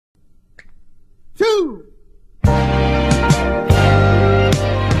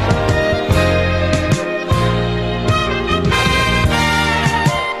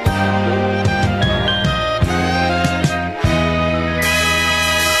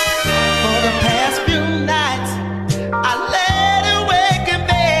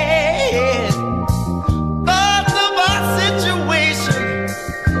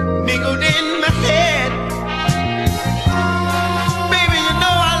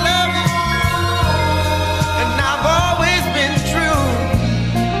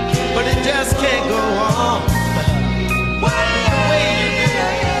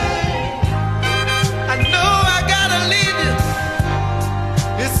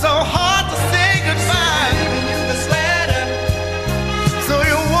so hard to say goodbye. Giving you this letter, so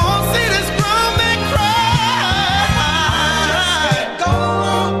you won't see this grown man cry. Just go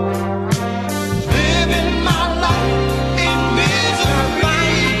on, living my life in misery.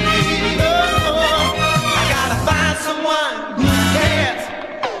 I gotta find someone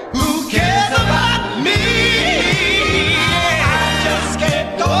who cares about me. I just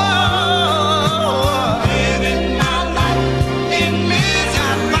can't go on living my life in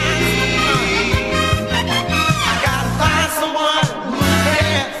misery. I gotta find someone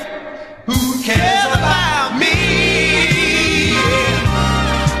who cares about me.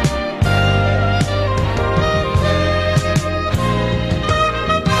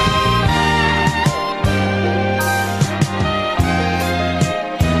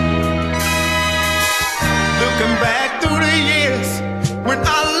 Looking back through the years when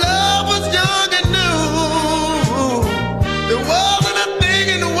our love was young and new, there wasn't a thing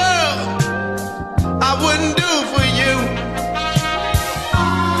in the world I wouldn't do for you.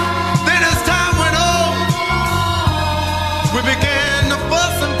 Then as time went on, we began to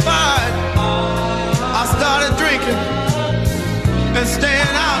fuss and fight. I started drinking and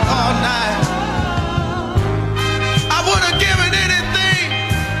staying out all night. I would have given anything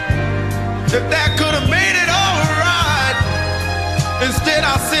if that could have made it all right. Instead,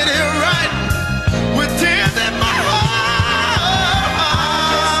 I sit here right with tears in my heart.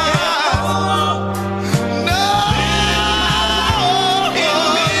 No, no,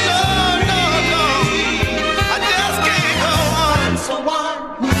 I just can't go on.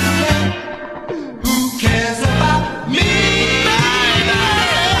 Someone who cares about me.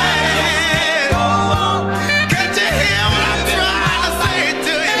 Can't you hear what I'm trying to say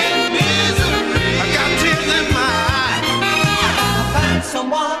to you? I got tears in my eyes. Find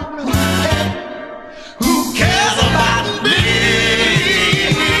someone who cares about me.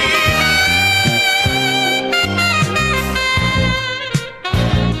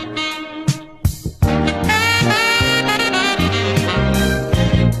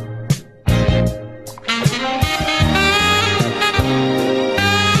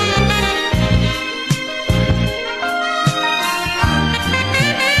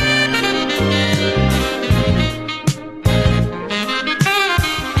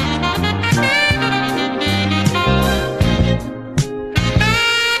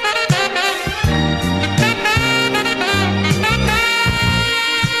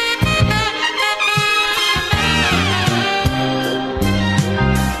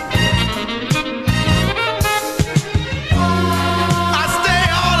 I stay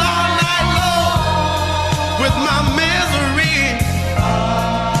all night long with my misery,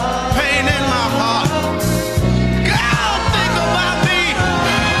 pain in my heart. God, think about me.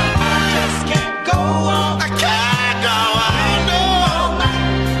 I just can't go on. I can't go on, no.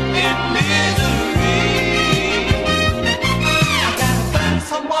 In misery. I gotta find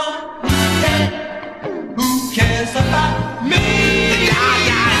someone who cares about me. Yeah,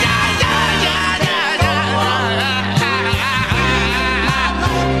 yeah, yeah, yeah, yeah, yeah,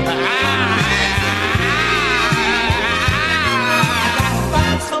 I gotta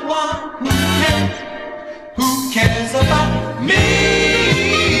find someone who cares about me.